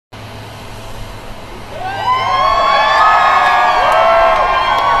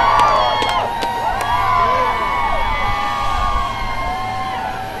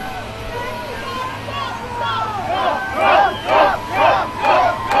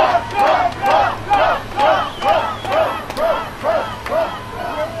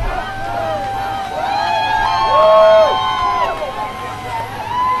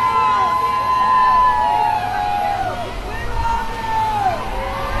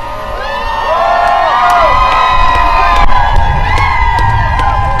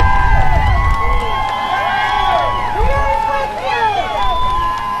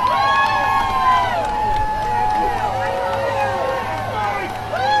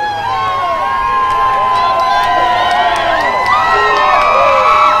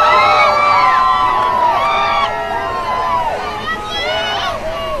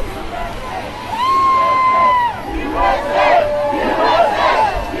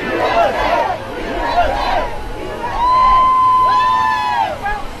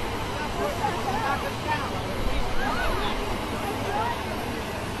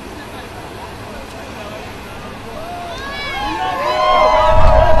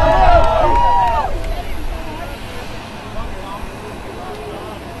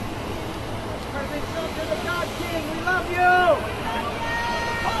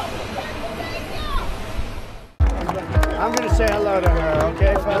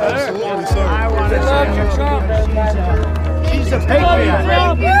love you, Trump. She's a patriot. I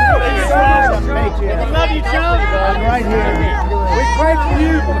love you, Trump. I'm right here. We pray for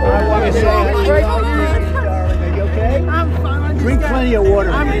you. I want to say we pray for you. Darling, are you okay? I'm fine. Drink plenty of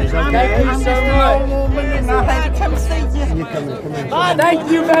water, please, okay? Thank you so much. I had to come see you. You come in. Thank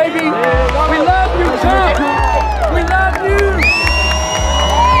you, baby. We love you, Trump. We love you.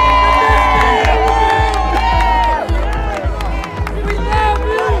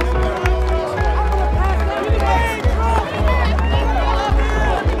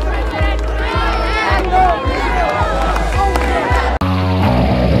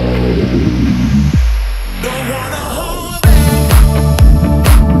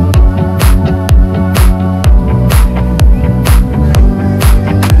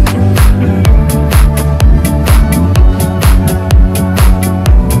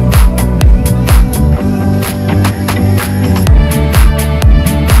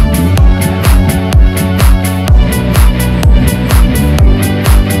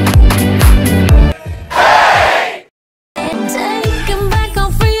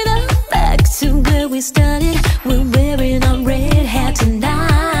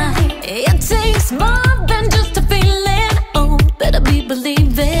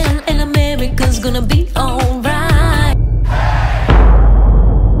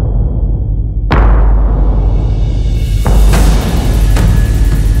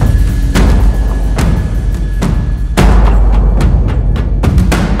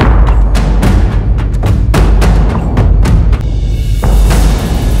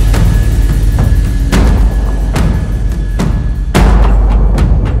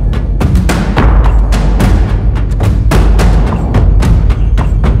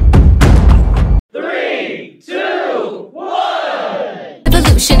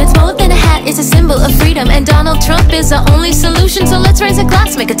 It's more than a hat, it's a symbol of freedom. And Donald Trump is our only solution. So let's raise a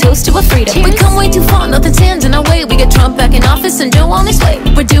glass, make a toast to our freedom. Cheers. We come way too far, nothing stands in our way. We get Trump back in office and Joe on his way.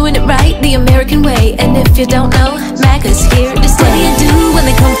 We're doing it right, the American way. And if you don't know, MAGA's here to stay. What do you do when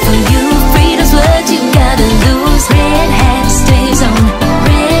they come for you? Freedom's what you gotta lose. Red hat stays on,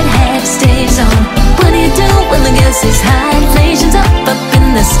 red hat stays on. What do you do when the gas is high? Inflation's up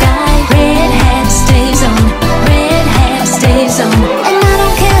in the sky. Red hat stays on, red hat stays on. And I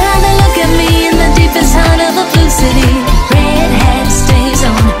don't care how they look at me in the deepest heart of a blue city. Red hat stays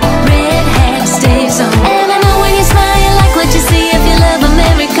on, red hat stays on. And I know when you smile you like what you see. If you love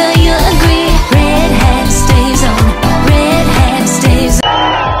America you'll agree. Red hat stays on, red hat stays on.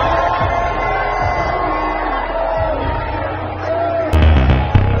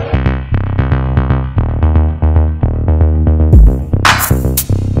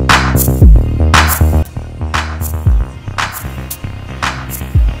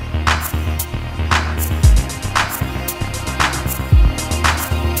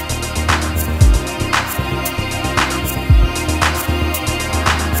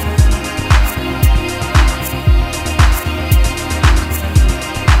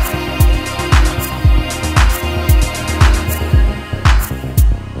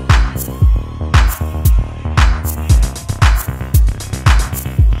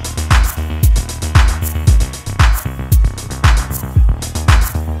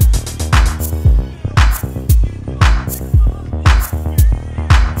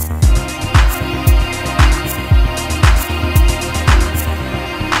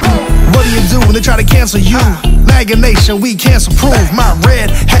 When they try to cancel you, MAGA Nation, we cancel proof. My red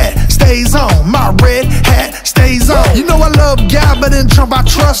hat stays on, my red hat stays on. You know I love God, but in Trump I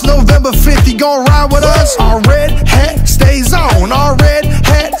trust. November 5th, he gon' ride with us. Our red hat stays on, our red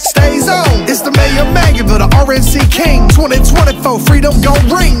hat stays on. It's the mayor of MAGAville, the RNC King. 2024, freedom gon'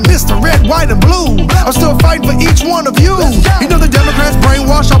 ring. Mr. Red, White, and Blue, I'm still fighting for each one of you. You know the Democrats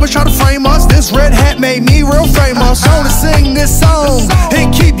brainwash, always try to frame us. This red hat made me real famous. Gonna sing this song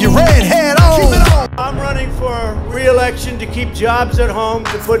and keep your red hat on. I'm running for re-election to keep jobs at home,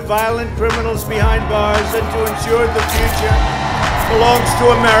 to put violent criminals behind bars, and to ensure the future belongs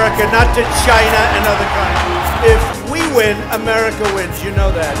to America, not to China and other countries. If we win, America wins. You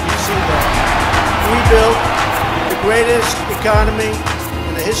know that. You've seen that. We built the greatest economy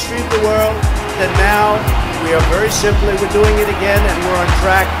in the history of the world, and now we are very simply, we're doing it again, and we're on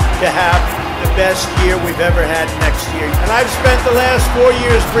track to have the best year we've ever had next year. And I've spent the last 4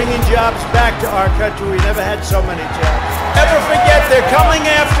 years bringing jobs back to our country. We never had so many jobs. Never forget, they're coming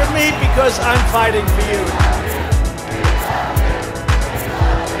after me because I'm fighting for you.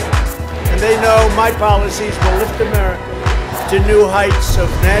 And they know my policies will lift America to new heights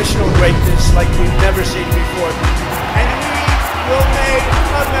of national greatness like we've never seen before. And we will make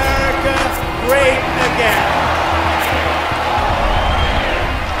America great again.